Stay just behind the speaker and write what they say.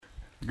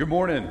Good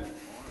morning.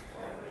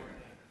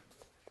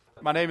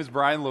 My name is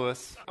Brian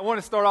Lewis. I want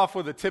to start off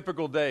with a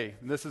typical day.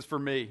 This is for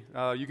me.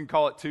 You can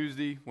call it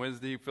Tuesday,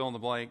 Wednesday, fill in the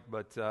blank,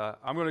 but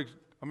I'm going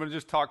to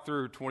just talk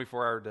through a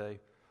 24-hour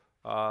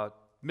day.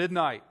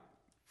 Midnight,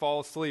 fall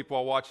asleep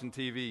while watching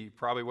TV,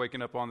 probably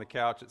waking up on the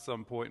couch at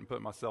some point and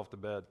putting myself to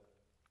bed.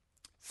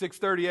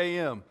 6:30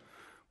 a.m.,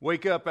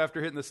 wake up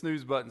after hitting the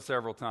snooze button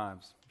several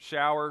times.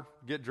 Shower,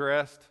 get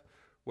dressed,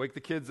 wake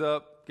the kids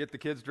up, get the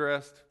kids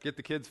dressed, get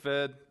the kids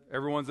fed.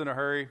 Everyone's in a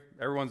hurry.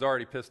 Everyone's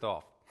already pissed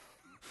off.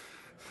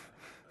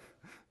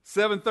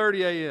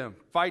 7:30 a.m.,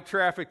 fight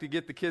traffic to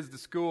get the kids to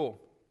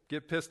school.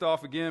 Get pissed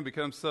off again,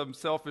 become some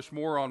selfish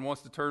moron,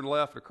 wants to turn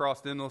left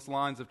across endless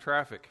lines of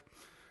traffic.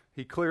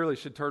 He clearly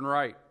should turn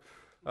right.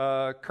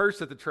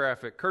 Curse at the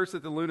traffic, curse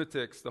at the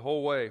lunatics the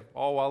whole way,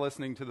 all while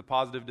listening to the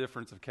positive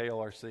difference of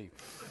KLRC.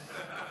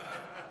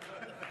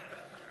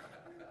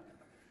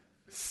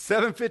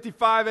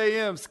 7:55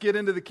 a.m., skid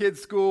into the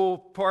kids' school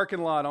parking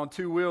lot on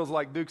two wheels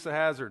like Dukes of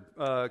Hazzard.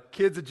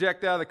 Kids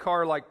eject out of the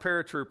car like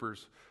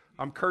paratroopers.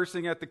 I'm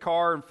cursing at the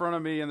car in front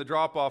of me in the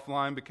drop-off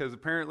line because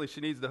apparently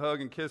she needs to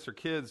hug and kiss her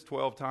kids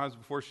 12 times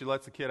before she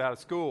lets the kid out of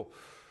school.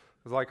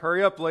 I was like,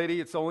 hurry up, lady,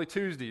 it's only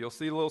Tuesday. You'll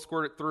see a little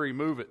squirt at 3,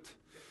 move it.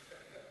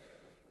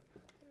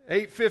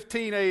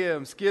 8:15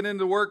 a.m., skid into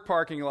the work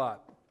parking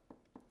lot.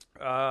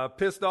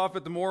 Pissed off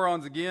at the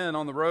morons again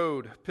on the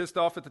road. Pissed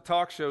off at the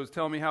talk shows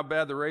telling me how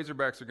bad the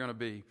Razorbacks are going to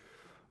be.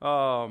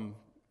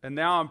 And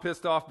now I'm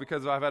pissed off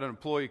because I've had an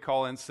employee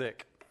call in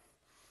sick.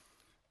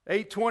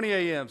 8:20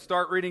 a.m.,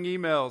 start reading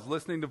emails,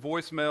 listening to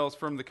voicemails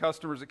from the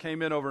customers that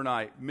came in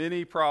overnight.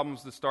 Many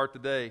problems to start the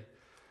day.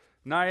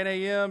 9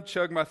 a.m.,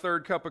 chug my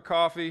third cup of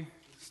coffee,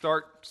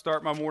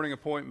 start my morning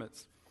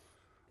appointments.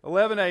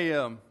 11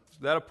 a.m.,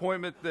 that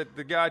appointment that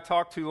the guy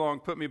talked too long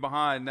put me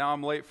behind. Now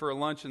I'm late for a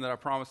luncheon that I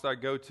promised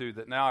I'd go to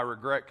that now I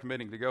regret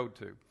committing to go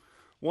to.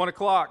 1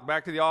 o'clock,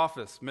 back to the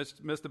office.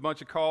 Missed a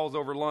bunch of calls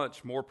over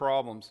lunch, more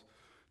problems.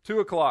 2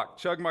 o'clock,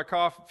 chug my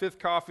fifth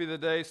coffee of the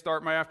day,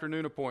 start my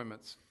afternoon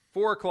appointments.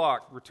 4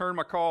 o'clock, return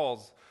my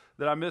calls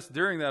that I missed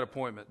during that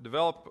appointment.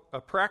 Develop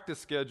a practice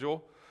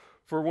schedule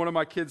for one of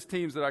my kids'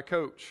 teams that I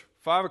coach.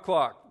 5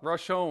 o'clock,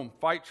 rush home,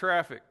 fight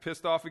traffic,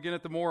 pissed off again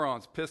at the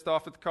morons, pissed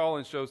off at the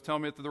call-in shows, tell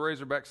me that the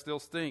Razorbacks still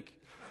stink.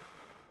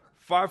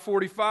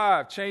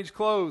 5:45, change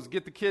clothes,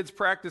 get the kids'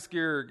 practice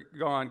gear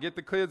on, get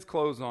the kids'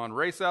 clothes on,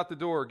 race out the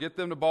door, get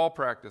them to ball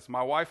practice.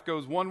 My wife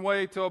goes one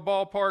way to a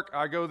ballpark,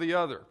 I go the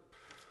other.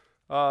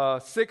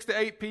 6 to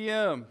 8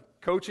 p.m.,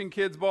 coaching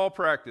kids' ball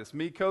practice,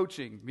 me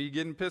coaching, me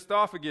getting pissed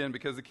off again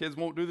because the kids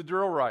won't do the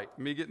drill right,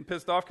 me getting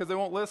pissed off because they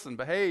won't listen,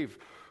 behave,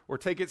 or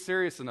take it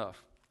serious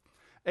enough.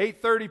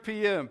 8:30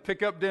 p.m.,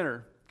 pick up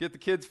dinner, get the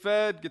kids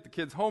fed, get the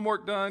kids'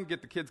 homework done,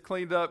 get the kids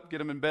cleaned up, get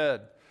them in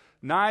bed.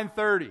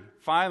 9:30,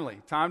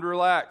 finally, time to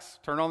relax,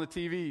 turn on the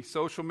TV,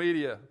 social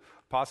media,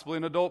 possibly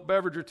an adult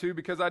beverage or two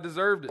because I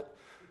deserved it.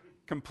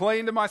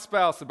 Complain to my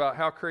spouse about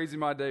how crazy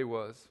my day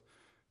was.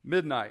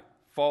 Midnight,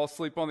 fall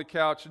asleep on the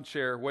couch and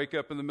chair, wake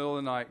up in the middle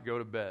of the night, go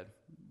to bed.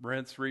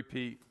 Rinse,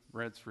 repeat,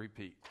 rinse,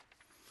 repeat.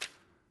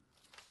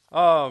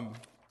 Some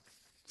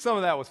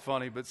of that was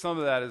funny, but some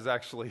of that is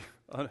actually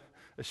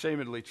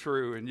ashamedly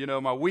true. And,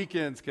 my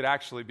weekends could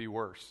actually be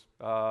worse.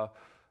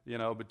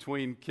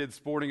 Between kids'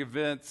 sporting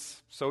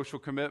events, social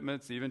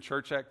commitments, even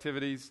church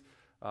activities,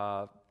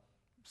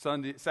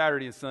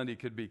 Saturday and Sunday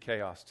could be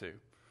chaos too.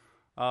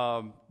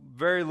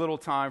 Very little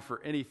time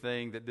for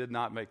anything that did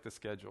not make the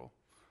schedule.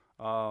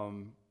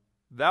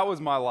 That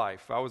was my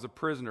life. I was a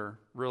prisoner,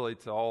 really,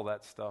 to all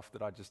that stuff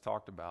that I just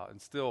talked about,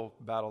 and still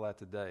battle that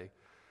today.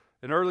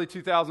 In early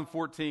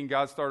 2014,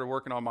 God started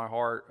working on my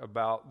heart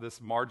about this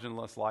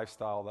marginless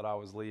lifestyle that I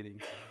was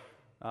leading.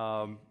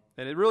 And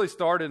it really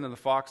started in the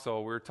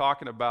Foxhole. We were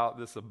talking about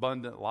this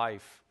abundant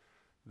life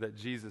that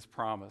Jesus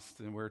promised.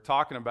 And we were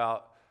talking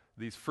about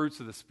these fruits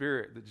of the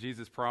Spirit that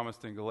Jesus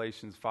promised in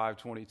Galatians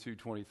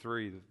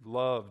 5:22-23.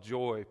 Love,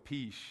 joy,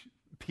 peace,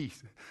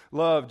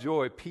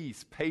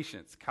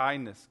 patience,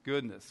 kindness,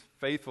 goodness,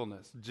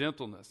 faithfulness,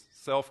 gentleness,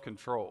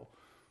 self-control.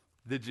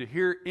 Did you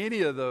hear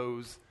any of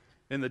those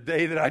in the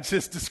day that I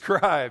just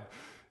described?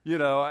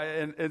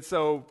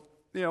 So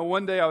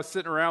one day I was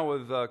sitting around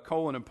with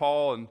Colin and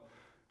Paul,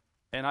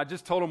 and I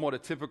just told them what a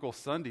typical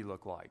Sunday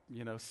looked like.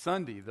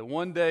 Sunday, the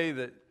one day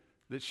that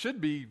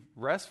should be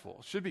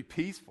restful, should be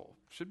peaceful,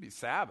 should be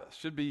Sabbath,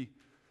 should be,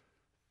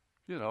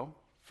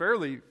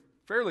 fairly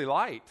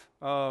light.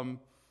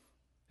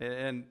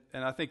 And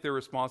I think their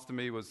response to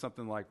me was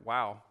something like,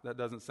 wow, that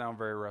doesn't sound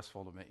very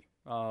restful to me.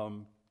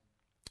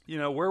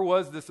 Where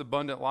was this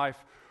abundant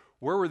life?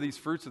 Where were these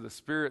fruits of the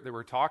Spirit that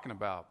we're talking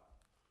about?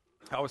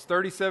 I was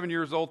 37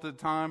 years old at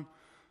the time,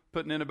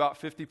 putting in about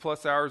 50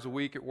 plus hours a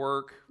week at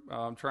work,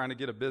 trying to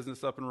get a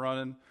business up and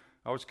running.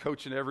 I was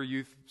coaching every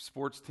youth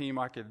sports team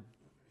I could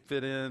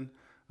fit in.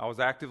 I was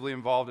actively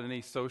involved in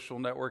any social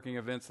networking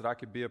events that I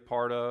could be a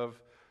part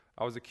of.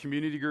 I was a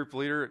community group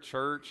leader at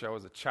church. I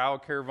was a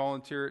child care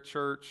volunteer at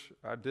church.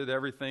 I did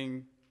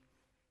everything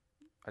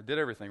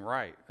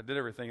right. I did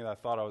everything that I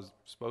thought I was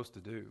supposed to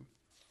do.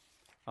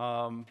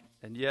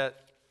 And yet,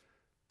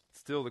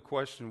 still the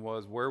question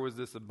was, where was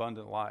this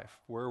abundant life?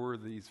 Where were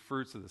these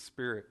fruits of the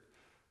Spirit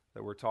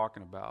that we're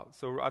talking about?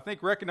 So I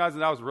think recognizing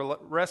that I was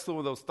wrestling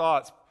with those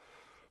thoughts,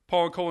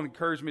 Paul and Colin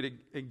encouraged me to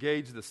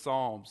engage the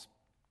Psalms.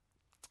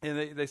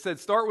 And they said,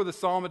 start with a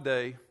psalm a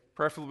day,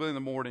 preferably in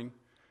the morning.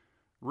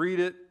 Read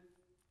it,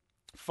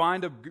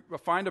 find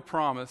a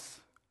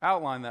promise,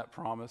 outline that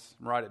promise,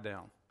 and write it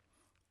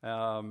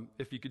down.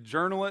 If you could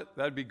journal it,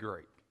 that'd be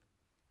great.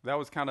 That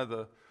was kind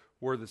of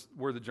where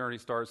the journey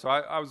started. So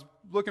I was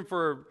looking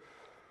for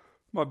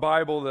my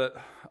Bible that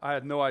I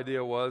had no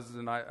idea was,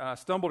 and I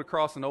stumbled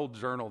across an old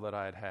journal that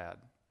I had.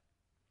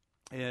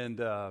 And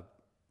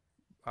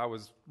I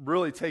was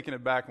really taken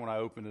aback when I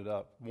opened it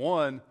up.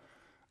 One,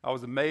 I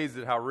was amazed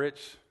at how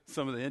rich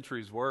some of the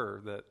entries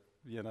were, that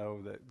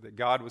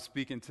God was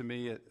speaking to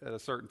me at a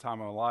certain time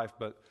in my life.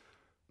 But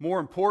more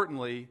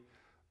importantly,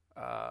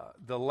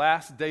 the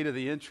last date of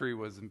the entry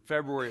was in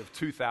February of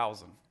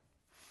 2000.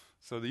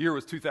 So the year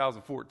was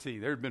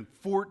 2014. There had been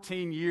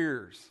 14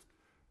 years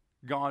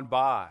gone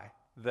by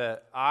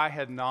that I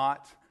had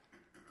not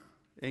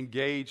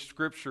engaged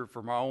Scripture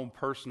for my own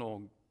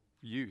personal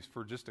use,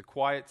 for just a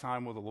quiet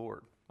time with the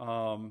Lord.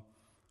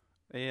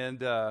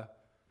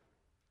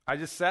 I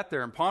just sat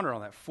there and pondered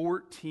on that.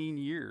 14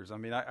 years. I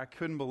mean, I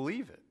couldn't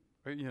believe it,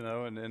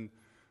 and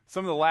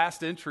some of the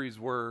last entries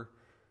were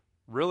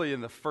really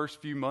in the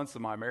first few months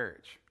of my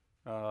marriage.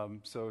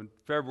 So in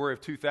February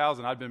of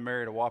 2000, I'd been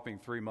married a whopping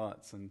 3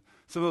 months, and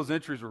some of those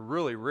entries were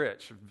really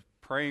rich,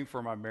 praying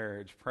for my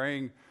marriage,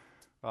 praying,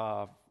 we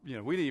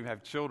didn't even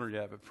have children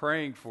yet, but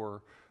praying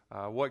for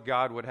what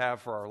God would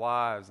have for our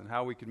lives and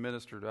how we could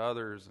minister to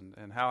others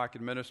and how I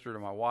could minister to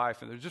my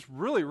wife. And there's just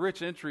really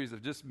rich entries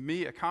of just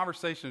me, a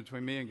conversation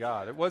between me and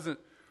God. It wasn't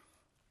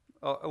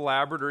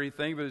elaborate or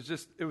anything, but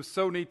it was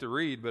so neat to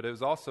read, but it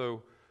was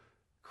also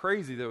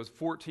crazy that it was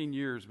 14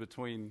 years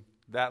between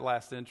that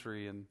last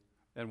entry and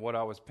what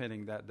I was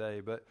penning that day.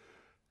 But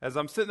as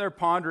I'm sitting there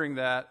pondering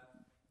that,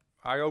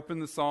 I open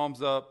the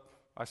Psalms up.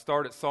 I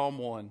start at Psalm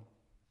 1,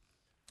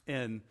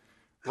 and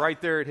right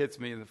there it hits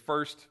me in the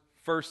first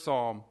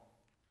Psalm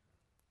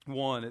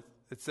 1.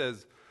 It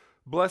says,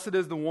 "Blessed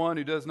is the one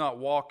who does not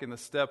walk in the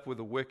step with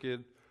the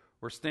wicked,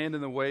 or stand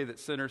in the way that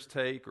sinners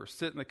take, or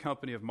sit in the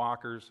company of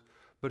mockers,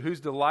 but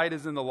whose delight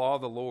is in the law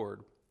of the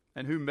Lord,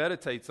 and who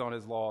meditates on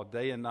his law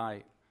day and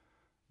night.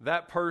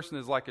 That person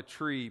is like a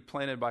tree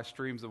planted by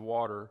streams of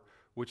water,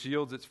 which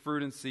yields its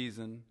fruit in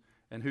season,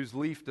 and whose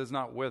leaf does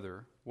not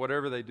wither.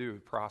 Whatever they do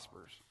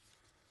prospers."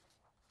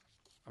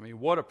 I mean,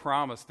 what a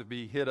promise to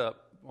be hit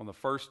up on the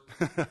first.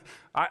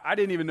 I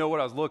didn't even know what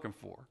I was looking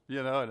for,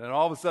 and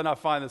all of a sudden I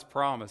find this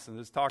promise, and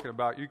it's talking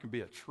about you can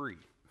be a tree.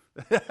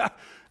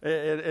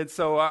 and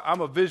so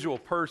I'm a visual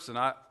person.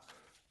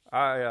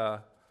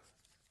 I'm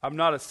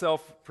not a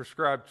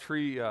self-prescribed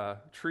tree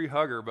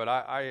hugger, but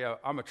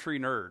I'm a tree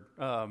nerd.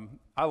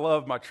 I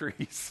love my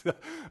trees.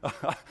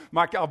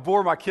 I'll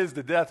bore my kids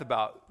to death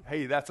about,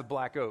 hey, that's a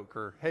black oak,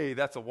 or hey,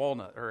 that's a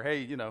walnut, or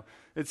hey,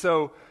 And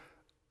so,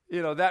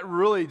 that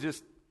really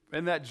just,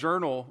 in that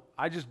journal,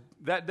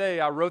 that day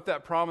I wrote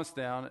that promise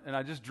down, and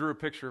I just drew a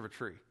picture of a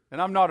tree.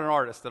 And I'm not an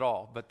artist at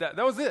all, but that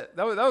was it.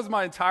 That was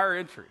my entire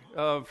entry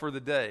for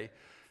the day.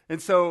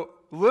 And so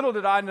little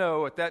did I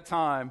know at that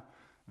time,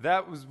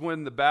 that was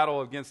when the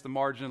battle against the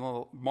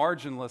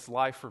marginless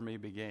life for me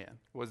began,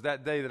 was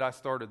that day that I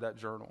started that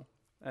journal.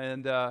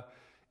 And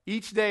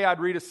each day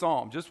I'd read a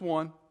psalm, just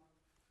one.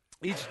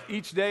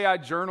 Each day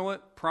I'd journal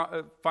it,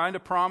 find a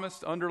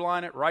promise,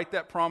 underline it, write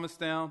that promise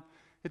down.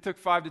 It took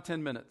 5 to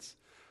 10 minutes.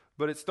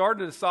 But it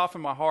started to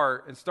soften my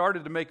heart and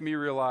started to make me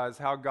realize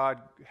how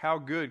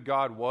good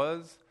God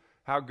was,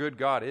 how good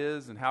God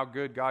is, and how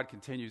good God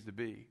continues to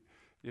be.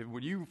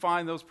 When you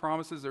find those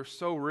promises, they're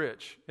so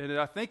rich. And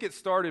I think it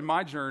started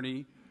my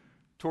journey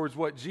towards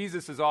what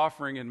Jesus is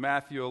offering in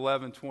Matthew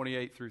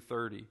 11:28 through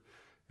 30.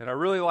 And I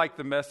really like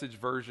the Message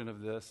version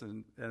of this.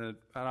 And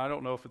I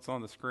don't know if it's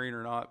on the screen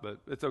or not, but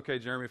it's okay,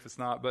 Jeremy, if it's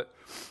not. But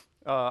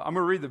I'm going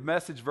to read the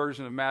Message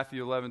version of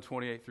Matthew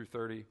 11:28 through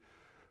 30.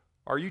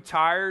 "Are you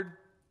tired,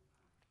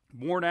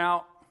 worn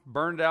out,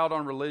 burned out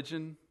on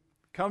religion?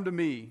 Come to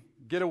me,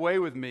 get away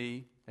with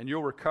me, and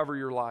you'll recover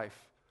your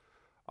life.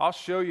 I'll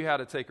show you how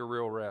to take a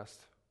real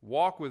rest.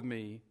 Walk with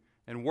me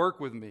and work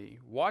with me.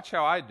 Watch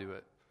how I do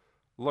it.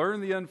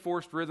 Learn the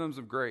unforced rhythms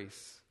of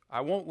grace.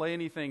 I won't lay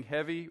anything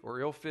heavy or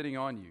ill-fitting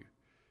on you.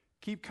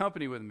 Keep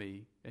company with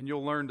me, and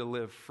you'll learn to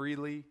live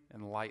freely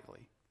and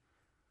lightly."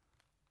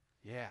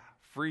 Yeah,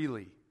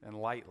 freely and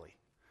lightly.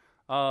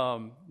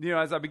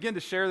 As I began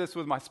to share this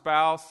with my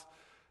spouse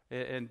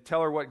and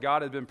tell her what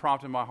God had been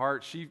prompting in my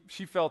heart,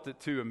 she felt it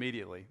too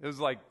immediately. It was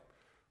like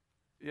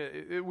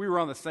we were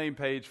on the same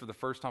page for the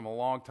first time in a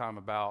long time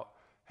about,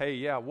 hey,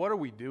 yeah, what are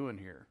we doing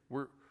here?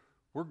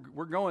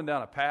 We're going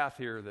down a path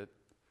here that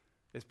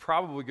is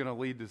probably going to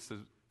lead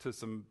to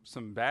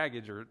some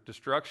baggage or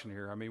destruction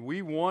here. I mean,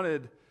 we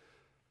wanted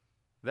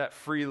that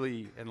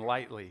freely and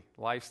lightly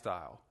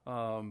lifestyle.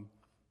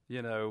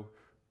 We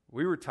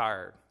were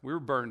tired. We were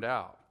burned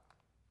out.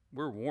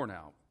 We were worn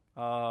out.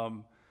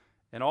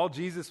 And all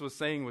Jesus was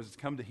saying was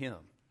come to him.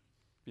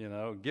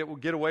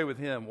 Get away with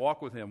him,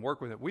 walk with him,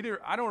 work with him.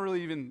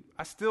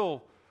 I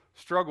still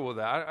struggle with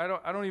that.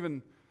 I don't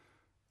even,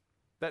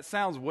 that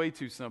sounds way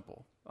too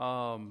simple.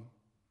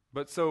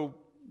 But so,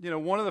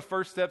 one of the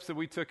first steps that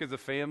we took as a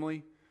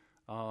family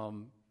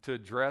to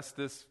address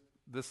this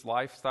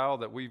lifestyle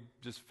that we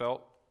just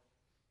felt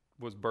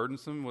was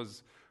burdensome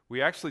was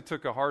we actually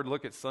took a hard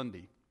look at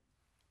Sunday.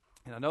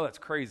 And I know that's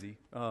crazy.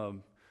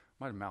 Might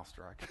have mouth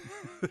strike.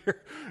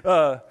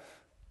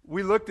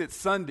 We looked at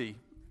Sunday,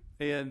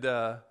 and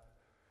I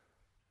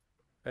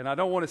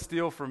don't want to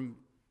steal from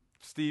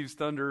Steve's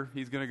thunder.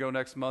 He's going to go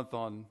next month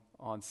on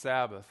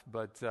Sabbath,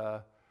 but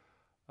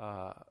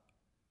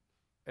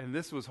and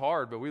this was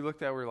hard. But we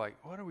looked at it, we were like,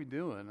 what are we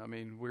doing? I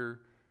mean, we're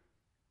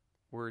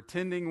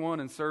attending one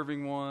and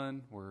serving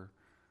one.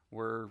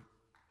 We're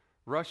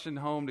rushing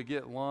home to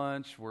get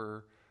lunch.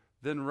 We're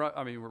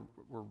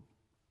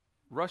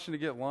rushing to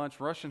get lunch,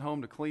 rushing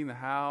home to clean the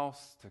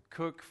house, to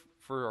cook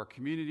for our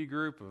community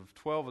group of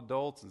 12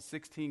 adults and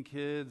 16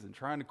 kids, and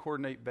trying to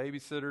coordinate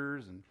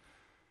babysitters, and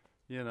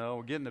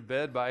getting to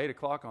bed by 8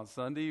 o'clock on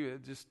Sunday.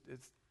 It's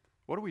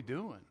what are we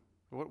doing?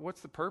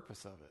 What's the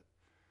purpose of it?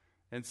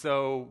 And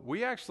so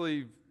we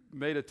actually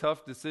made a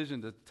tough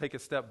decision to take a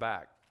step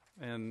back.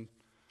 And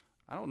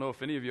I don't know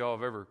if any of y'all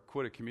have ever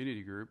quit a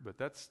community group, but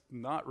that's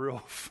not a real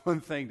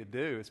fun thing to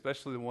do,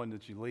 especially the one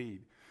that you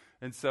lead.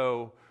 And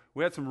so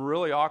we had some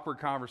really awkward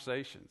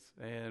conversations,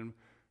 and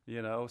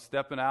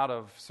stepping out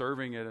of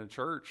serving in a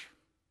church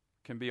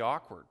can be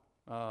awkward.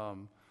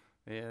 Trying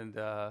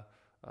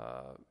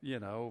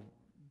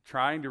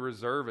to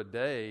reserve a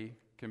day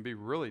can be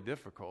really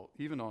difficult,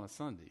 even on a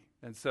Sunday.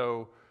 And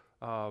so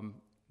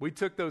we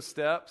took those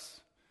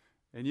steps,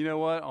 and you know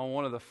what? On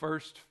one of the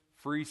first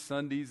free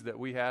Sundays that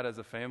we had as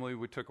a family,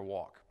 we took a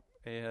walk.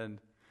 And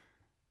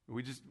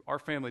our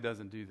family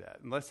doesn't do that.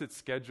 Unless it's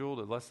scheduled,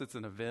 unless it's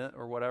an event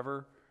or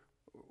whatever,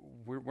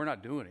 we're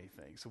not doing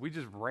anything. So we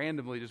just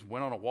randomly just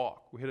went on a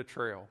walk. We hit a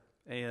trail,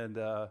 and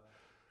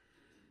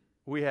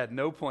we had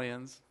no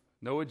plans,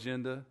 no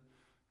agenda,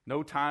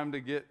 no time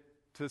to get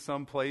to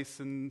some place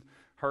and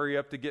hurry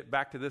up to get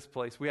back to this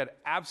place. We had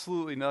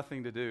absolutely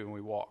nothing to do, and we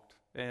walked.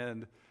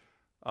 And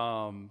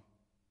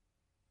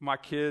my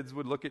kids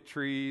would look at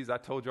trees. I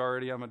told you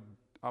already I'm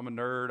a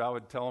nerd. I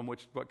would tell them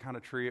what kind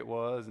of tree it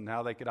was and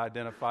how they could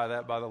identify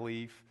that by the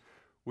leaf.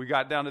 We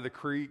got down to the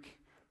creek,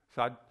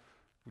 so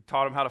we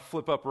taught them how to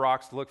flip up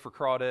rocks to look for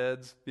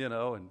crawdads,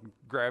 and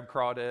grab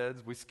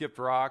crawdads. We skipped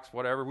rocks,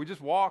 whatever. We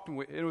just walked,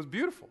 and it was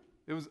beautiful.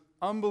 It was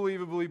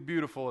unbelievably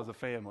beautiful as a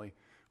family.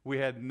 We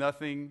had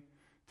nothing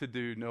to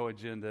do, no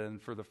agenda,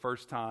 and for the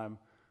first time,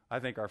 I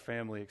think our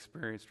family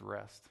experienced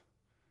rest.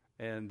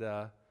 And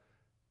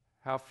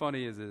how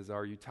funny is it?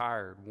 Are you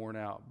tired, worn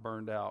out,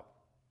 burned out?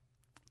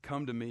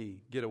 Come to me,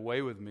 get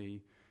away with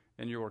me,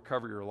 and you'll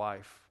recover your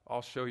life.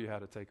 I'll show you how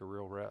to take a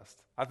real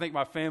rest. I think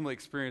my family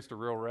experienced a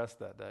real rest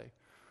that day.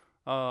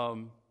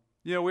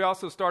 We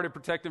also started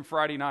protecting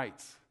Friday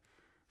nights.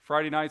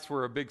 Friday nights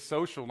were a big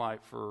social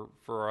night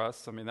for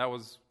us. I mean, that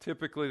was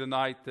typically the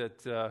night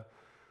that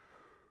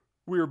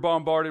we were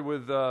bombarded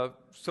with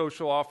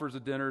social offers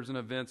of dinners and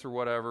events or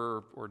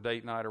whatever, or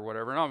date night or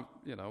whatever. And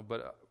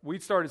but we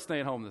started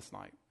staying home this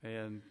night.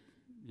 And,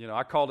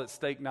 I called it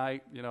steak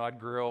night. I'd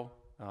grill.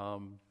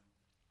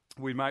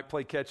 We might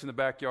play catch in the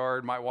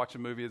backyard, might watch a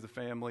movie as a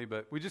family,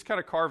 but we just kind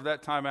of carved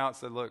that time out and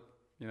said, look,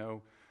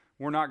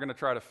 we're not going to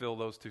try to fill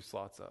those two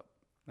slots up.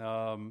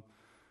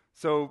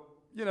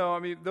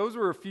 Those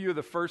were a few of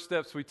the first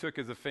steps we took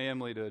as a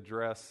family to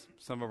address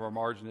some of our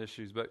margin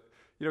issues. But,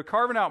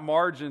 carving out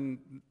margin,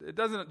 it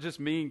doesn't just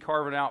mean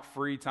carving out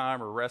free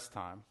time or rest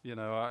time, and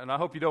I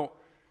hope you don't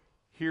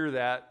hear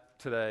that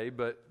today,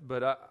 but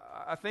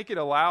I think it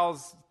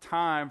allows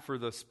time for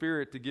the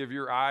Spirit to give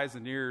your eyes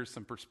and ears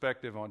some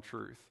perspective on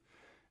truth.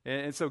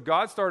 And so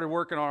God started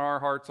working on our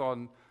hearts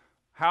on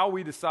how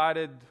we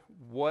decided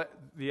what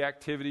the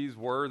activities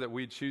were that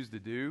we'd choose to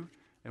do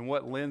and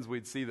what lens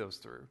we'd see those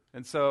through.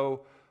 And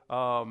so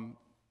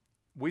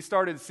we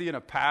started seeing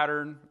a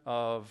pattern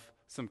of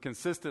some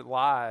consistent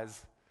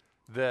lies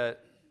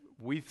that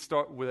we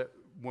start with.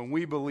 When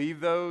we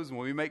believe those,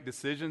 when we make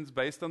decisions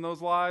based on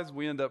those lies,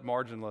 we end up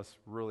marginless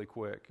really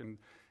quick.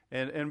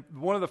 And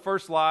one of the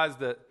first lies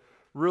that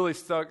really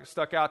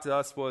stuck out to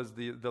us was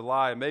the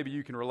lie, and maybe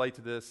you can relate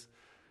to this,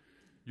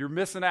 you're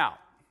missing out.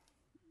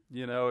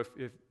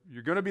 If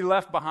you're going to be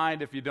left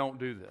behind if you don't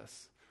do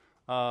this.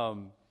 Let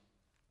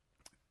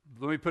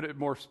me put it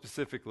more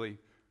specifically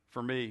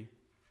for me.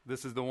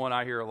 This is the one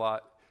I hear a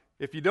lot.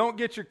 If you don't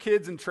get your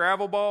kids in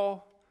travel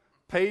ball,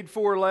 paid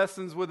for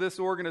lessons with this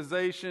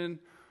organization,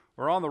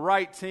 or on the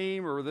right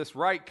team or this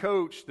right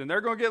coach, then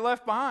they're going to get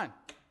left behind.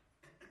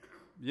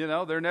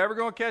 They're never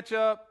going to catch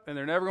up, and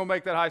they're never going to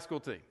make that high school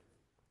team.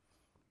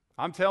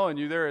 I'm telling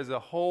you, there is a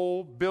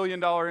whole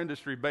billion-dollar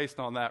industry based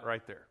on that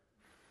right there.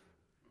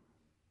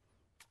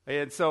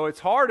 And so it's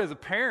hard as a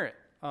parent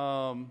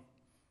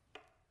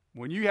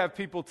when you have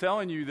people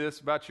telling you this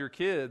about your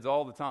kids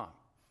all the time.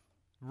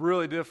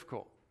 Really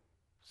difficult,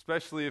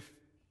 especially if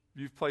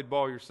you've played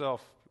ball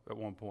yourself at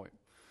one point.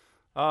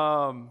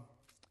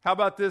 How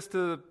about this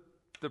to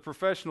the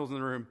professionals in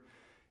the room?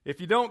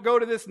 If you don't go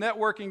to this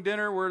networking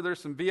dinner where there's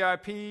some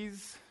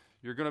VIPs,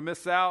 you're going to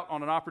miss out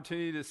on an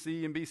opportunity to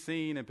see and be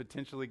seen and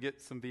potentially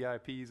get some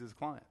VIPs as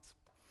clients.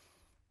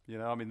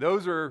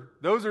 Those are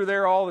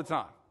there all the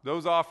time.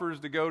 Those offers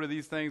to go to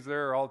these things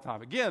there all the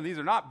time. Again, these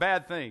are not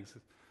bad things.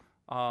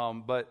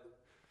 But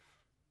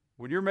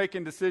when you're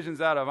making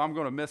decisions out of I'm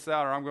going to miss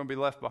out or I'm going to be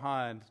left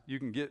behind, you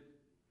can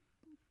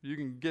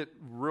get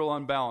real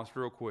unbalanced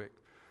real quick.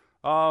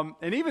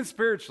 And even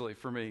spiritually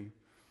for me,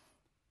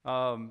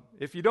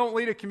 if you don't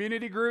lead a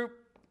community group,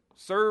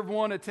 serve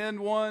one, attend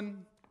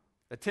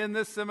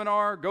this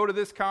seminar, go to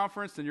this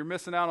conference, then you're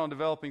missing out on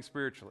developing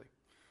spiritually.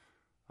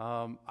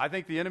 I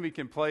think the enemy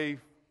can play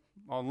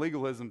on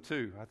legalism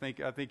too. I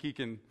think he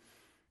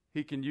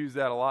can use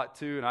that a lot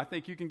too, and I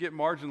think you can get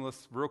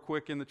marginless real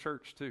quick in the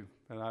church too.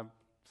 And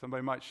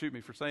somebody might shoot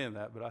me for saying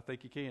that, but I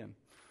think you can.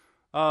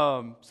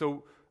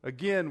 So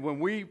again, when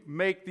we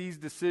make these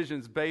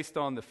decisions based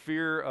on the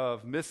fear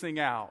of missing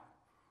out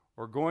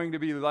or going to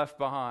be left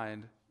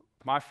behind,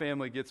 my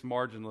family gets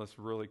marginless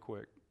really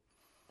quick.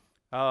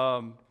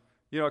 A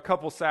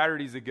couple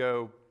Saturdays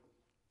ago,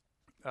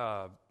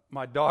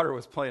 my daughter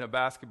was playing a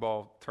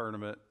basketball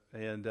tournament,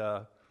 and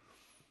her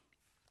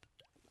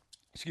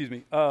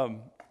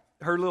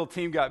little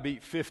team got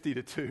beat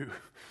 50-2.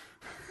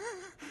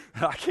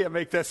 I can't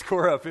make that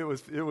score up. It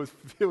was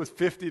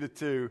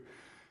 50-2,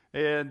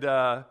 and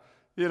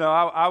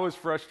I was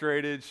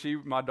frustrated.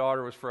 My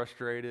daughter was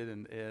frustrated,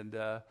 and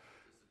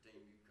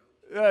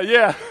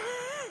yeah.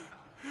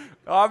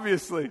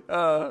 Obviously,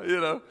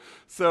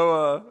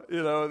 So,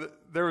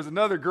 there was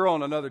another girl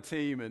on another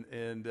team,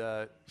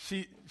 and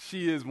she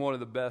is one of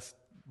the best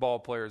ball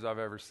players I've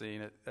ever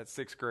seen at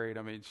sixth grade.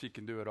 She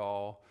can do it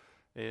all,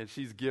 and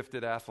she's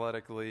gifted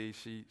athletically.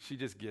 She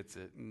just gets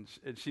it, and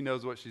she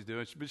knows what she's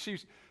doing. But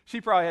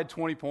she probably had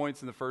 20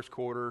 points in the first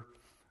quarter,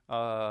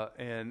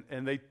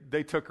 and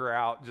they took her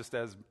out just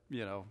as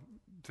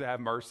to have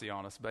mercy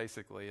on us,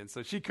 basically. And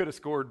so she could have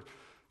scored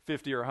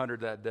 50 or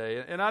 100 that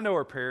day. And I know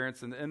her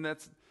parents, and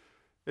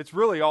it's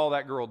really all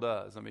that girl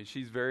does.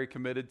 She's very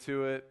committed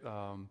to it.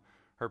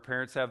 Her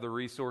parents have the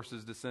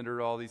resources to send her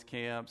to all these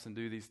camps and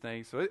do these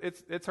things. So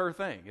it's her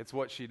thing. It's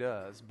what she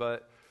does.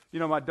 But,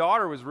 my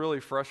daughter was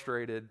really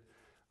frustrated.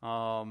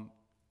 And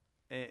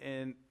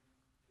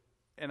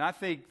I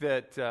think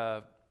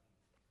that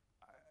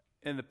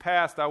in the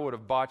past I would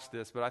have botched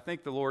this, but I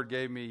think the Lord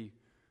gave me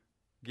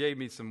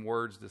some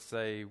words to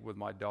say with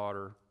my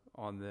daughter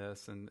on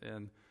this.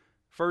 And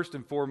first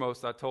and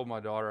foremost, I told my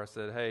daughter, I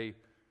said, hey,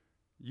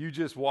 you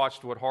just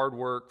watched what hard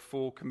work,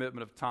 full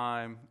commitment of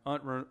time,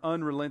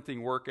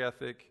 unrelenting work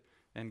ethic,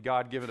 and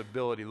God-given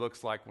ability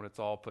looks like when it's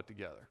all put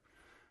together.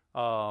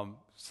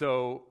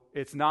 So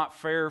it's not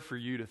fair for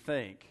you to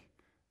think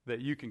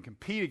that you can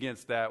compete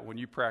against that when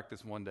you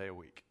practice one day a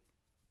week.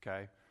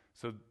 Okay?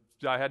 So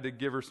I had to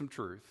give her some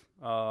truth.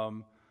 But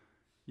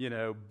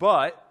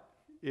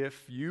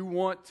if you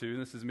want to,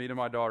 and this is me to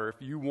my daughter, if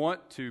you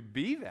want to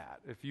be that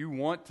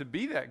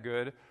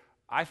good,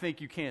 I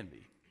think you can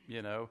be,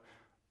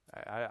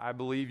 I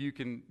believe you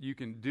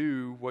can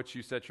do what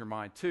you set your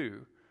mind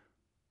to,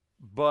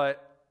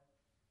 but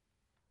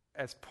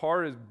as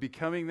part of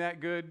becoming that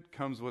good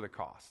comes with a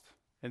cost.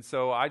 And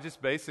so I just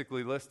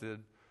basically listed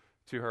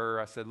to her,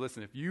 I said,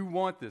 listen, if you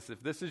want this,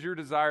 if this is your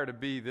desire to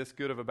be this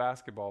good of a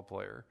basketball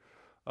player,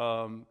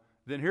 then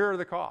here are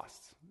the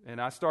costs.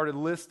 And I started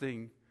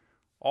listing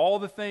all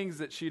the things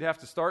that she'd have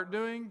to start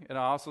doing, and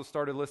I also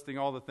started listing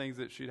all the things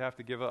that she'd have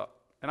to give up.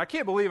 And I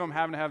can't believe I'm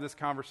having to have this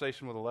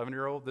conversation with an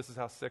 11-year-old. This is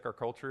how sick our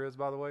culture is,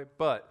 by the way.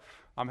 But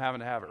I'm having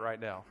to have it right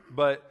now.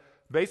 But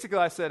basically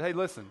I said, hey,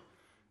 listen,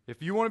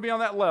 if you want to be on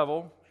that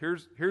level,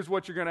 here's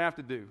what you're going to have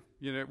to do.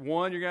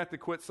 One, you're going to have to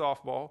quit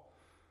softball.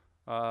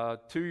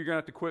 Two, you're going to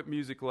have to quit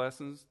music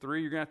lessons.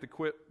 Three, you're going to have to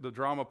quit the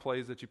drama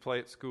plays that you play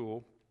at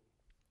school.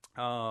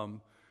 You're going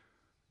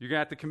to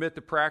have to commit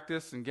to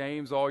practice and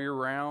games all year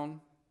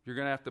round. You're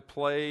going to have to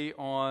play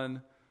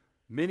on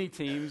many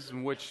teams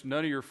in which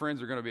none of your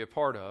friends are going to be a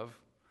part of.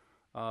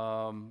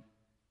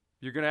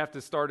 You're going to have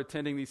to start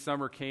attending these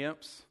summer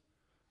camps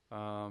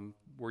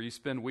where you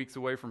spend weeks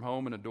away from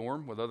home in a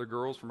dorm with other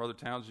girls from other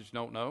towns that you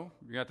don't know.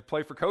 You're going to have to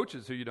play for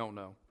coaches who you don't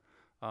know.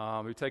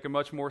 You take a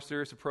much more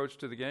serious approach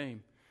to the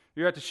game.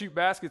 You have to shoot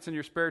baskets in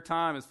your spare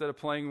time instead of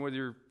playing with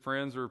your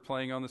friends or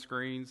playing on the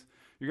screens.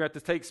 You're going to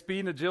have to take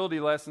speed and agility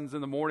lessons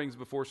in the mornings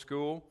before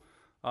school.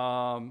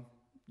 And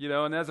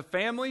as a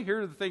family,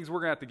 here are the things we're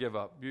going to have to give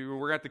up. We're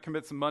going to have to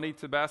commit some money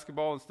to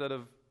basketball instead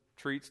of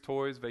treats,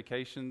 toys,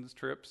 vacations,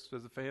 trips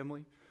as a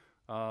family.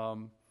 We're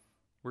going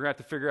to have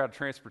to figure out a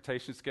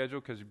transportation schedule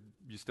because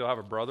you still have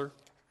a brother.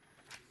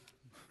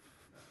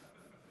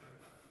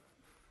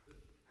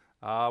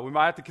 We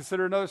might have to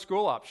consider another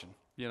school option,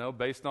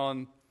 based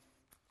on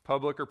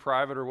public or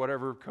private or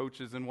whatever coach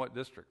is in what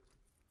district.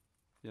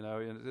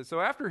 And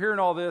so after hearing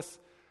all this,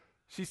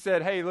 she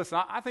said, hey,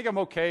 listen, I think I'm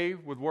okay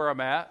with where I'm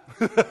at.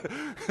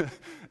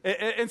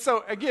 and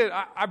so, again,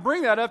 I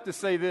bring that up to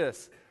say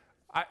this.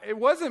 It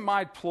wasn't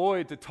my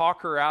ploy to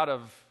talk her out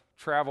of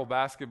travel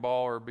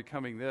basketball or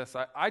becoming this.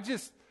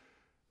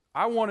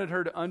 I wanted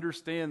her to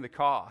understand the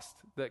cost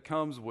that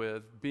comes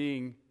with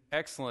being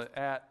excellent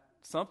at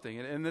something.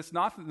 And there's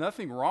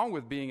nothing wrong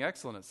with being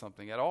excellent at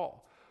something at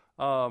all.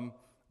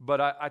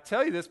 But I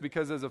tell you this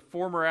because as a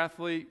former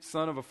athlete,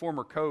 son of a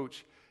former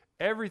coach,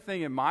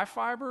 everything in my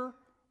fiber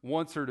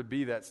wants her to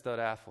be that stud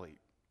athlete.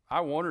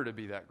 I want her to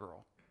be that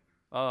girl.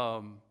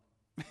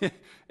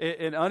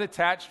 And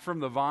unattached from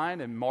the vine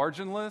and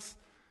marginless,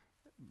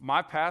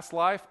 my past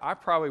life, I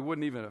probably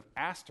wouldn't even have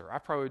asked her. I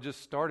probably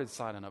just started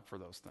signing up for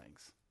those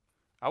things.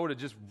 I would have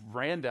just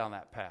ran down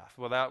that path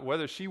without,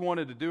 whether she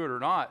wanted to do it or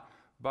not.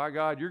 By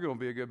God, you're going to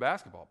be a good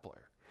basketball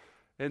player.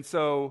 And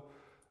so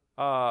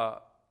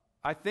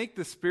I think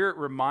the Spirit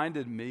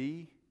reminded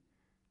me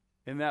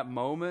in that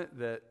moment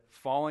that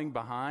falling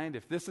behind,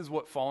 if this is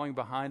what falling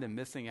behind and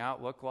missing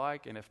out look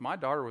like, and if my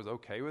daughter was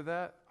okay with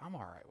that, I'm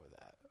all right with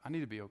that. I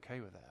need to be okay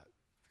with that.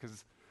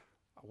 Because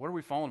what are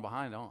we falling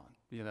behind on?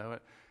 You know,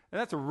 and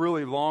that's a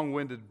really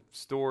long-winded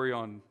story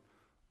on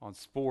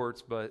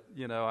sports, but,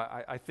 you know,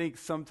 I think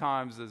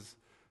sometimes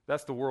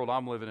that's the world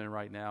I'm living in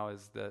right now,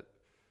 is that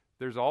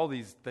there's all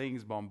these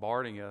things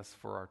bombarding us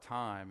for our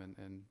time,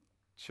 and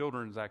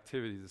children's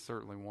activities is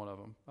certainly one of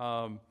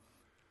them.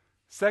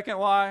 Second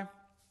lie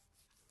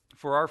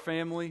for our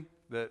family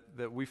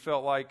that we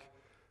felt like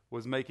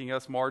was making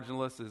us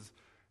marginless is,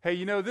 hey,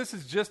 you know, this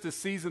is just a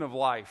season of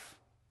life.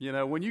 You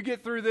know, when you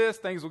get through this,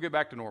 things will get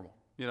back to normal.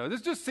 You know, this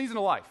is just a season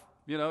of life.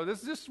 You know,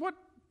 this is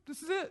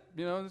it.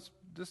 You know,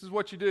 this is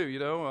what you do. You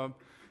know,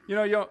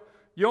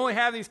 you only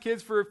have these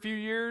kids for a few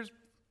years.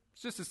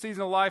 It's just a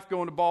season of life,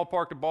 going to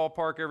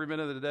ballpark every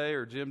minute of the day,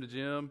 or gym to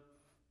gym,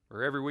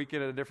 or every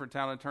weekend at a different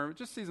talent tournament.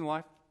 Just season of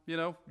life. You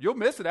know, you'll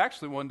miss it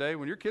actually one day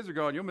when your kids are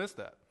gone. You'll miss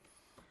that.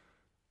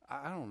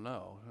 I don't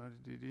know.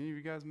 Did any of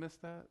you guys miss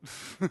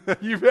that?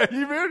 you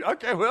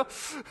okay? Well,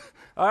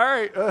 all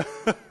right.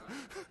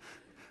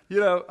 You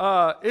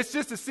know, it's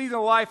just a season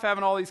of life,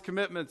 having all these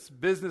commitments,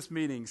 business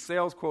meetings,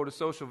 sales quotas,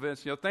 social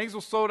events. You know, things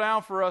will slow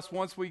down for us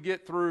once we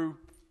get through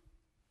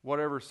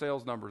whatever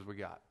sales numbers we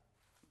got.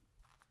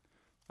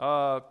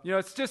 You know,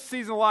 it's just a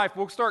season of life.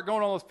 We'll start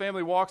going on those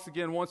family walks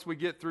again once we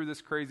get through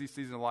this crazy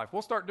season of life.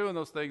 We'll start doing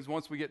those things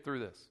once we get through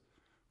this.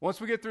 Once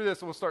we get through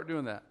this, we'll start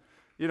doing that.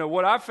 You know,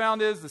 what I've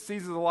found is the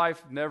seasons of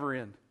life never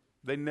end.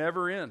 They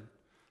never end.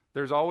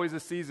 There's always a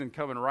season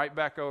coming right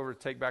back over to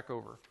take back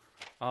over.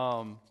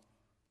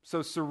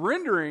 So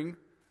surrendering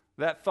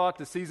that thought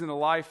to season of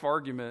life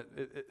argument,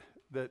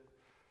 that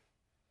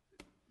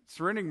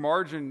surrendering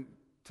margin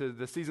to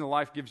the season of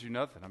life gives you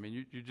nothing. I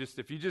mean,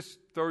 if you just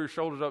throw your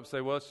shoulders up and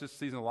say, well, it's just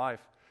season of life,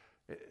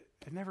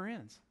 it never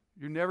ends.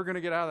 You're never going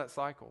to get out of that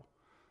cycle.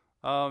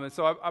 And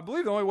so I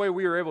believe the only way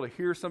we were able to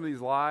hear some of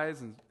these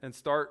lies and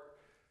start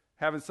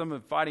having some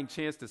of the fighting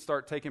chance to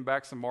start taking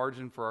back some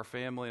margin for our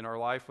family and our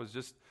life was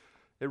just,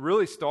 it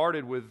really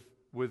started with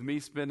me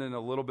spending a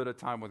little bit of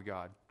time with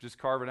God, just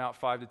carving out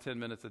 5 to 10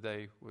 minutes a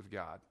day with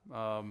God.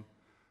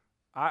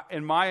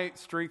 In my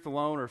strength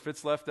alone, or if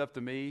it's left up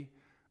to me,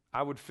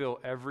 I would fill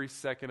every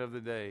second of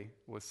the day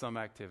with some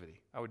activity.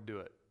 I would do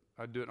it.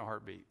 I'd do it in a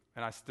heartbeat,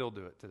 and I still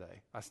do it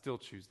today. I still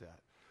choose that.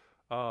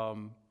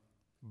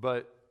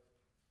 But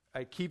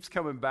it keeps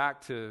coming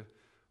back to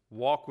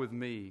walk with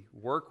me,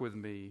 work with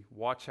me,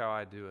 watch how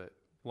I do it,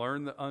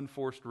 learn the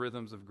unforced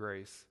rhythms of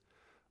grace.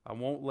 I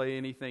won't lay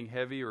anything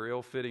heavy or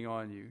ill-fitting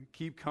on you.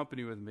 Keep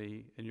company with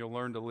me, and you'll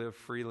learn to live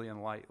freely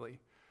and lightly.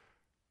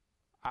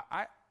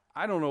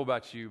 I don't know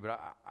about you, but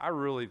I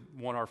really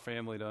want our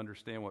family to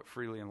understand what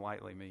freely and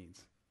lightly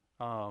means.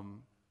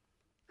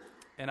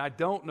 And I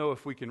don't know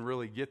if we can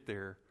really get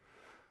there.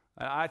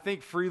 I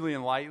think freely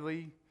and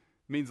lightly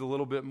means a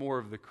little bit more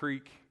of the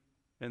creek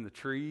and the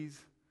trees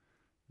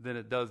than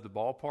it does the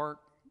ballpark.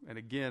 And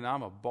again,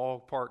 I'm a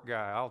ballpark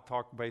guy. I'll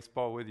talk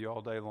baseball with you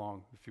all day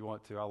long if you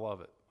want to. I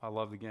love it. I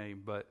love the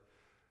game. But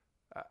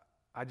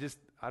I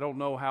don't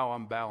know how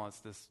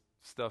unbalanced this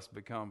stuff's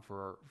become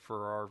for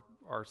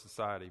our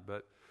society.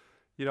 But,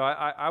 you know,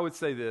 I would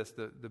say this,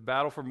 the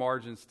battle for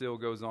margin still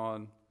goes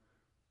on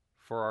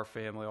for our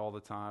family all the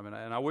time.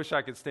 And I wish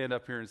I could stand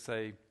up here and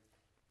say,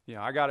 you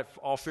know, I got it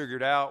all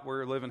figured out.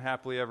 We're living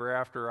happily ever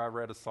after. I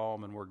read a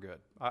psalm and we're good.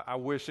 I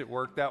wish it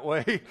worked that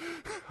way.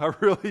 I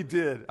really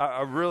did.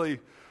 I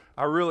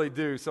really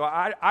do. So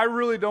I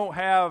really don't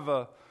have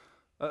a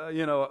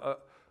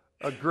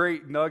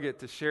great nugget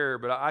to share,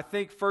 but I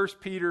think 1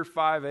 Peter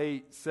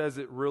 5:8 says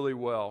it really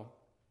well.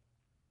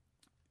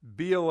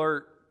 Be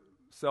alert,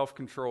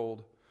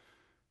 self-controlled.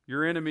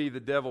 Your enemy, the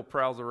devil,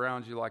 prowls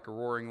around you like a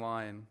roaring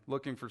lion,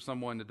 looking for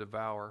someone to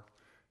devour.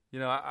 You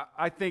know,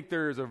 I think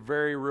there is a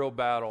very real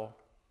battle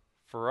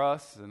for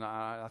us, and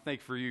I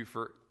think for you,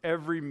 for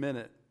every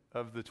minute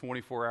of the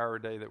 24-hour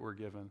day that we're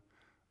given.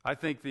 I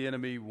think the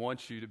enemy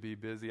wants you to be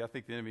busy. I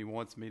think the enemy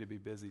wants me to be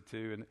busy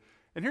too.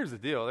 And here's the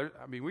deal.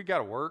 We got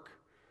to work.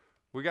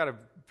 We got to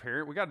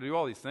parent. We got to do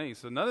all these things.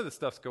 So none of this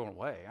stuff's going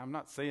away. I'm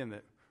not saying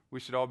that we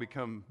should all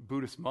become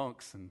Buddhist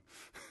monks and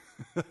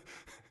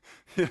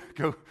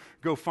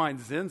go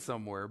find Zen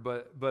somewhere.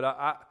 But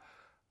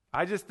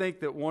I just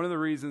think that one of the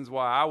reasons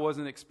why I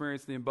wasn't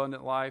experiencing the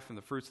abundant life and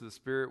the fruits of the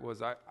Spirit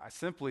was I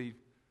simply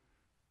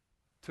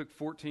took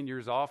 14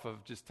 years off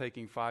of just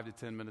taking 5 to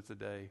 10 minutes a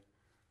day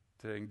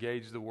to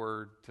engage the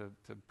Word, to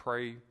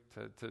pray,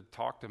 to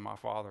talk to my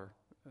Father,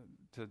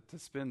 to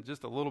spend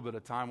just a little bit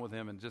of time with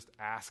Him and just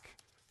ask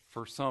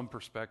for some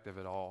perspective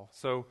at all.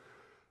 So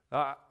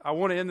I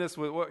want to end this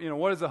with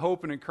what is the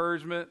hope and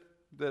encouragement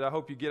that I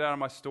hope you get out of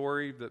my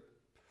story, that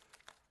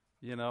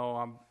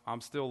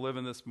I'm still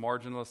living this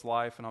marginless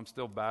life, and I'm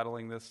still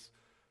battling this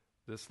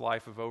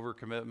life of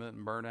overcommitment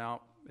and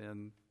burnout,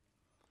 and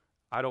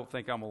I don't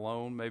think I'm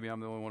alone. Maybe I'm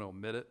the only one to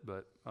admit it,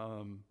 but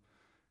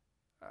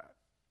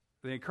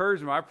the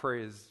encouragement I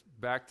pray is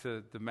back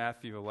to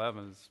Matthew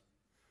 11 is,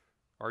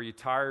 are you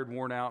tired,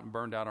 worn out, and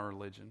burned out on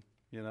religion?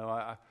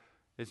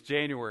 It's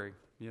January,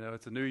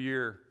 it's a new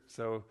year,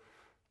 so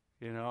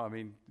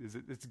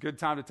it's a good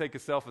time to take a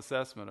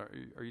self-assessment.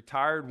 Are you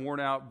tired, worn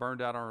out,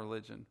 burned out on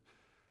religion?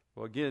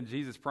 Well, again,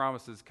 Jesus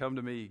promises, come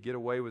to me, get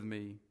away with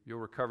me, you'll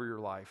recover your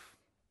life.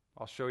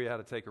 I'll show you how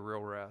to take a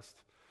real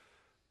rest.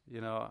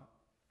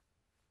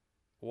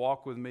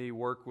 Walk with me,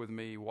 work with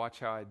me, watch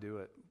how I do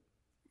it.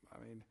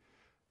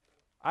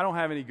 I don't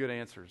have any good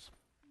answers.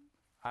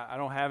 I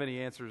don't have any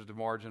answers to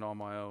margin on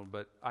my own,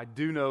 but I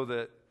do know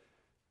that,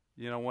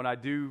 when I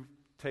do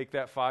take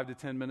that 5 to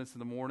 10 minutes in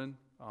the morning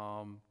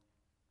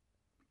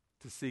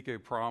to seek a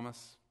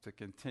promise, to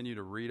continue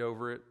to read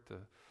over it,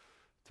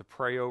 to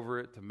pray over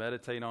it, to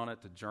meditate on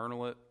it, to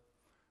journal it,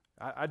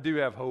 I do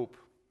have hope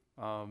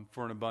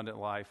for an abundant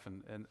life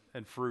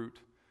and fruit,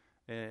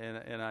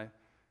 and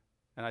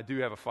I do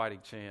have a fighting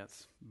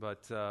chance.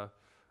 But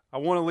I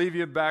want to leave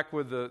you back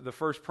with the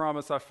first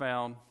promise I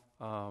found.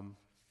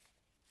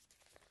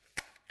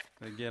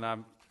 Again,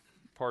 I'm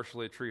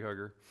partially a tree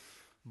hugger.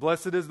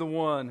 Blessed is the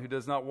one who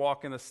does not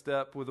walk in the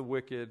step with the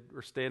wicked,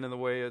 or stand in the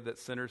way that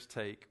sinners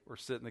take, or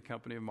sit in the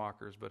company of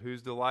mockers, but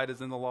whose delight is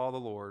in the law of the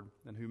Lord,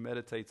 and who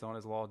meditates on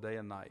his law day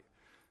and night.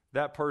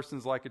 That person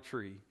is like a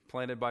tree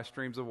planted by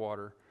streams of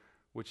water,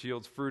 which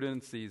yields fruit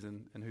in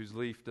season, and whose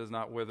leaf does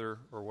not wither,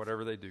 or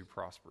whatever they do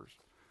prospers.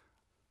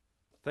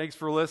 Thanks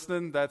for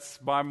listening. That's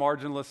my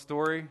marginless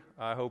story.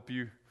 I hope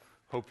you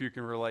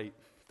can relate.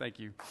 Thank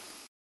you.